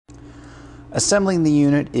Assembling the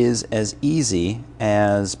unit is as easy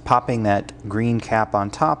as popping that green cap on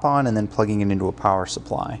top and then plugging it into a power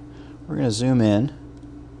supply. We're going to zoom in,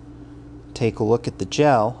 take a look at the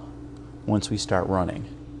gel once we start running.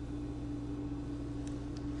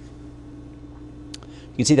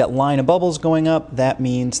 You can see that line of bubbles going up. That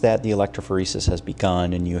means that the electrophoresis has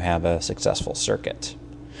begun and you have a successful circuit.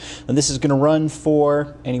 And this is going to run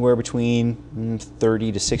for anywhere between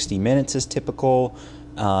 30 to 60 minutes is typical,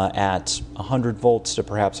 at 100 volts to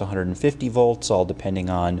perhaps 150 volts, all depending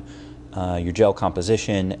on your gel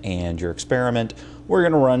composition and your experiment. We're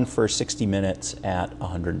going to run for 60 minutes at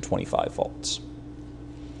 125 volts.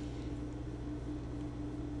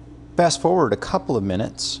 Fast forward a couple of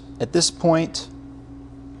minutes. At this point,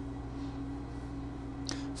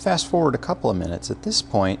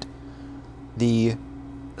 the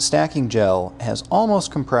stacking gel has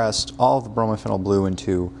almost compressed all of the bromophenol blue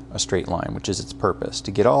into a straight line, which is its purpose, to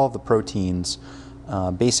get all of the proteins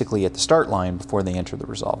basically at the start line before they enter the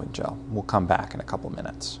resolving gel. We'll come back in a couple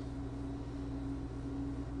minutes.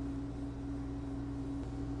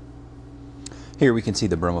 Here we can see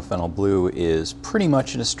the bromophenol blue is pretty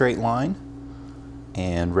much in a straight line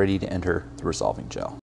and ready to enter the resolving gel.